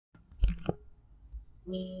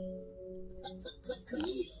Ain't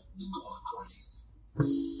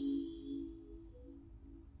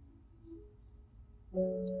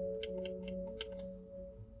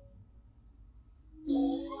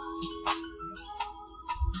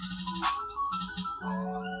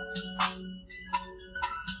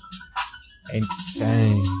the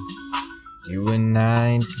same. You and I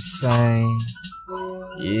ain't the same.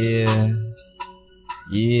 Yeah,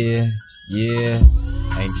 yeah, yeah.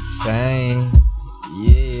 Ain't the same.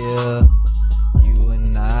 Yeah. You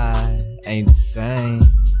and I ain't the same.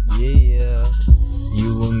 Yeah.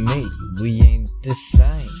 You and me, we ain't the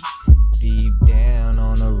same. Deep down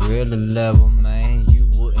on a realer level, man, you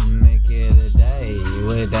wouldn't make it a day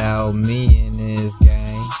without me in this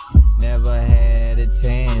game. Never had a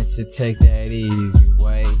chance to take that easy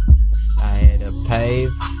way. I had to pave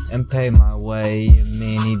and pay my way in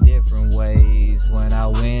many different ways when I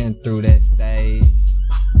went through that stage.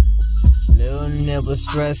 Little nibble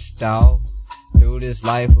stressed out through this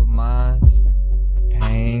life of mine.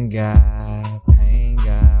 Pain God,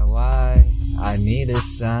 why? I need a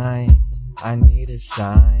sign, I need a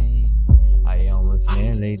sign. I almost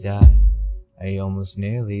nearly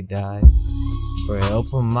died. For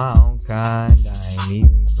helping my own kind, I ain't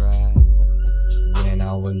even cried. When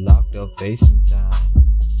I was locked up facing time,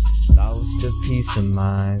 lost a peace of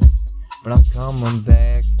mind. But I'm coming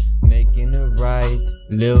back, making it right.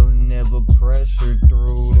 Little never pressure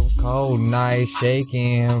through them cold nights,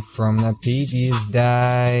 shaking from the previous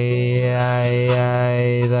days.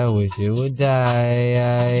 I wish it would die.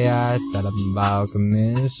 I thought about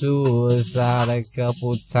committing suicide a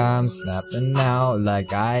couple times, snapping out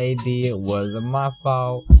like I did wasn't my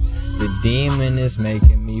fault. The demon is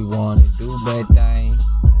making me wanna do bad things.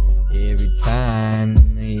 Every time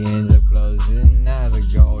he ends up closing eyes, I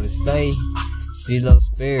go to sleep. See those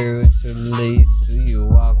spiritually, see you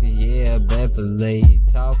walking, yeah, Beverly,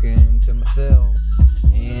 talking to myself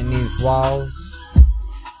in these walls.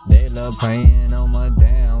 They love praying on my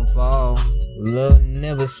downfall. Little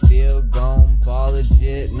nigga still gon' ball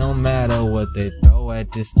legit, no matter what they throw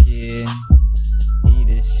at this kid. He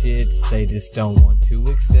this shit, they just don't want to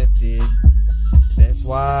accept it. That's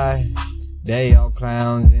why they all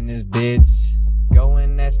clowns in this bitch. Go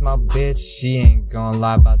and ask my bitch, she ain't gon'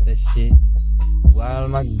 lie about that shit. While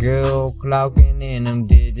my girl clocking in them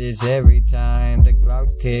digits every time the clock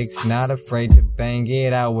ticks, not afraid to bang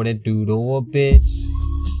it out with a dude or a bitch.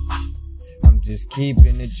 I'm just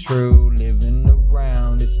keeping it true, living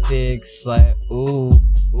around the sticks like ooh,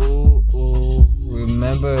 ooh, ooh.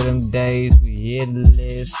 Remember them days we hit the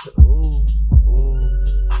list, ooh, ooh.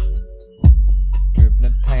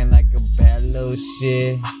 Dripping pain like a bad little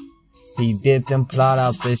shit. He dipped and plot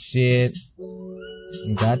out the shit.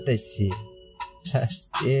 Got the shit.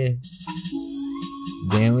 Yeah.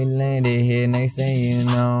 Then we landed here, next thing you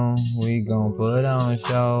know, we gon' put on a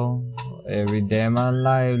show. Every day my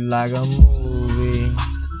life like a movie.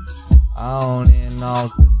 On and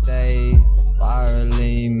off the stage,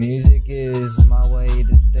 spirally. Music is my way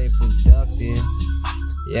to stay productive.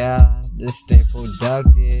 Yeah, to stay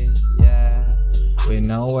productive. Yeah, with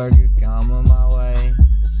no work is coming my way.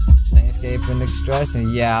 Landscaping, expressing,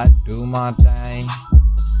 yeah, I do my thing.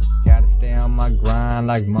 Gotta stay on my grind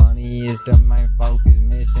like money is the main focus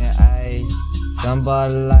missing, ayy.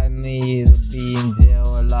 Somebody like me either be in jail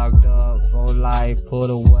or locked up for life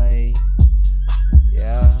put away.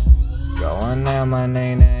 Yeah, going down my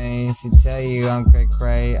name, she tell you I'm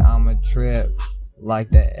cray-cray, I'm a trip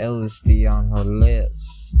like the LSD on her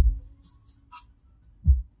lips.